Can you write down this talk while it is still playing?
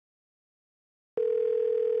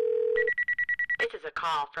This is a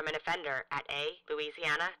call from an offender at a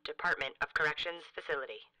Louisiana Department of Corrections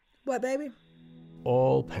facility. What, baby?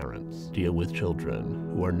 All parents deal with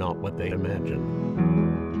children who are not what they imagine.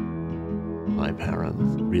 My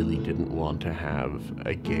parents really didn't want to have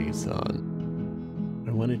a gay son.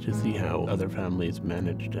 I wanted to see how other families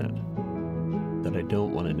managed it. That I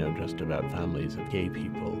don't want to know just about families of gay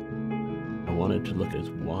people. I wanted to look as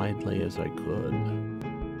widely as I could.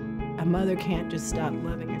 A mother can't just stop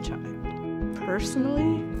loving her child.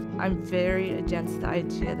 Personally, I'm very against the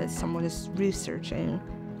idea that someone is researching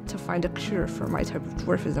to find a cure for my type of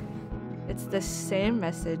dwarfism. It's the same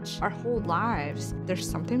message our whole lives. There's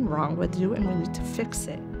something wrong with you and we need to fix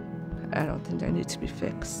it. I don't think I need to be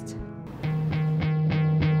fixed.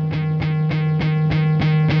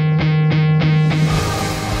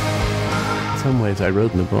 In some ways, I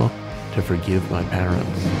wrote in the book to forgive my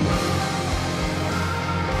parents.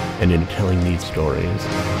 And in telling these stories,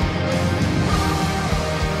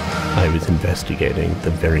 I was investigating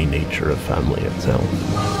the very nature of family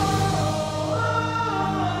itself.